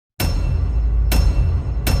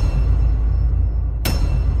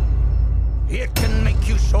It can make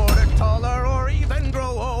you shorter, taller, or even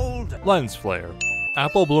grow old. Lens flare.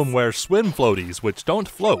 Apple Bloom wears swim floaties which don't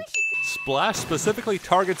float. Splash specifically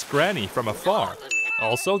targets Granny from afar.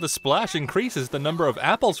 Also, the splash increases the number of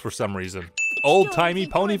apples for some reason. Old-timey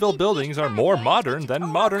Ponyville buildings are more modern than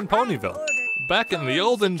modern Ponyville. Back in the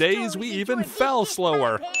olden days, we even fell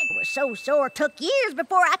slower. It was so sore, took years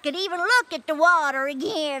before I could even look at the water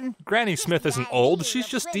again. Granny Smith isn't old, she's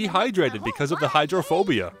just dehydrated because of the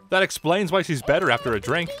hydrophobia. That explains why she's better after a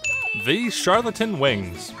drink. These charlatan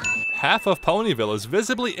wings. Half of Ponyville is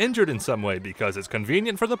visibly injured in some way because it's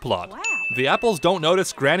convenient for the plot. The apples don't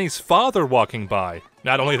notice Granny's father walking by.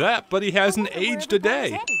 Not only that, but he hasn't aged a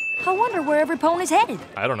day. I wonder where every pony's headed.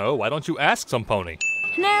 I don't know, why don't you ask some pony?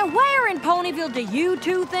 Now, where in Ponyville do you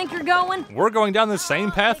two think you're going? We're going down the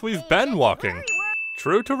same path we've been walking.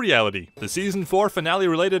 True to reality, the Season 4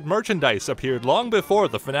 finale-related merchandise appeared long before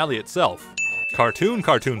the finale itself. Cartoon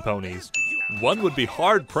ponies. One would be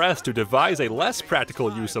hard-pressed to devise a less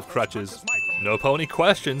practical use of crutches. No pony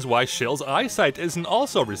questions why Shill's eyesight isn't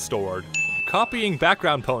also restored. Copying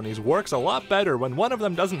background ponies works a lot better when one of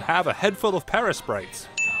them doesn't have a head full of parasprites.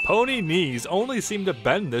 Pony knees only seem to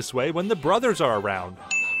bend this way when the brothers are around.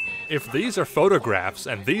 If these are photographs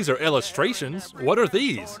and these are illustrations, what are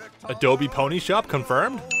these? Adobe Pony Shop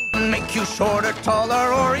confirmed? Make you shorter,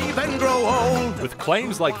 taller, or even grow old. With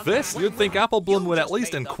claims like this, you'd think Apple Bloom would at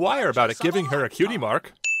least inquire about it giving her a cutie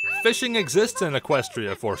mark. Fishing exists in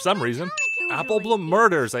Equestria for some reason. Apple Bloom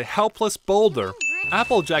murders a helpless Boulder.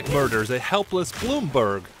 Applejack murders a helpless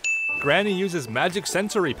Bloomberg. Granny uses magic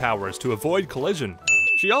sensory powers to avoid collision.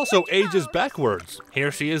 She also ages backwards.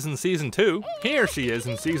 Here she is in Season 2, here she is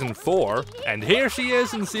in Season 4, and here she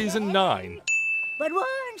is in Season 9. But one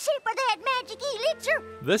sip of that magic elixir.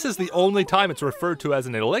 This is the only time it's referred to as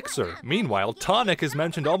an elixir. Meanwhile, tonic is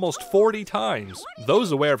mentioned almost 40 times.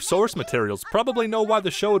 Those aware of source materials probably know why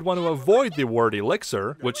the show would want to avoid the word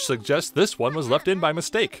elixir, which suggests this one was left in by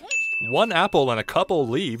mistake. One apple and a couple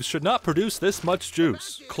leaves should not produce this much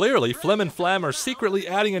juice. Clearly, Flim and Flam are secretly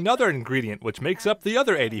adding another ingredient which makes up the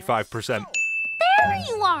other 85%. There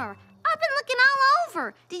you are! I've been looking all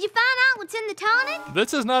over. Did you find out what's in the tonic?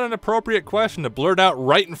 This is not an appropriate question to blurt out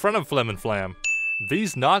right in front of Flim and Flam.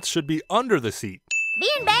 These knots should be under the seat.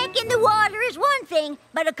 Being back in the water is one thing,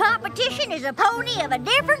 but a competition is a pony of a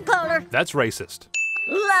different color. That's racist.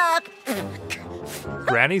 Luck.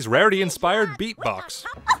 Granny's rarity-inspired beatbox.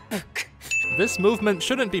 This movement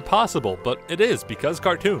shouldn't be possible, but it is because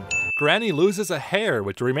cartoon. Granny loses a hair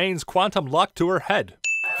which remains quantum locked to her head.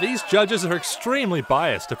 These judges are extremely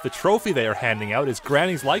biased if the trophy they are handing out is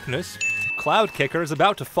Granny's likeness. Cloud Kicker is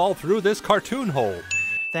about to fall through this cartoon hole.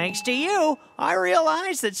 Thanks to you, I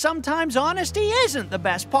realize that sometimes honesty isn't the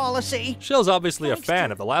best policy. Shill's obviously a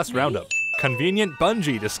fan of the last roundup. Convenient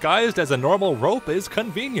bungee disguised as a normal rope is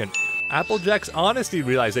convenient. Applejack's honesty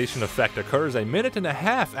realization effect occurs a minute and a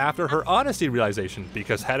half after her honesty realization,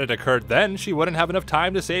 because had it occurred then, she wouldn't have enough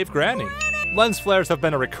time to save Granny. Lens flares have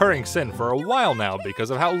been a recurring sin for a while now because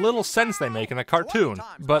of how little sense they make in a cartoon,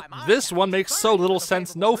 but this one makes so little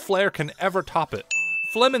sense no flare can ever top it.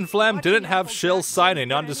 Flim and Flam didn't have Shill sign a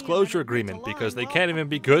non-disclosure agreement because they can't even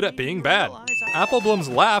be good at being bad. Apple Bloom's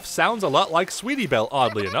laugh sounds a lot like Sweetie Belle,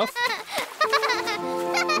 oddly enough.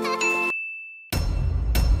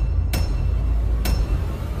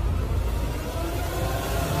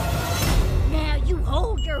 Now you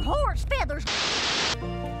hold your horse feathers.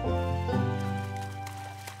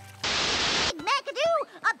 McAdoo,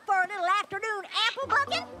 up for a little afternoon apple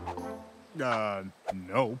bucking?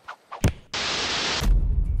 No.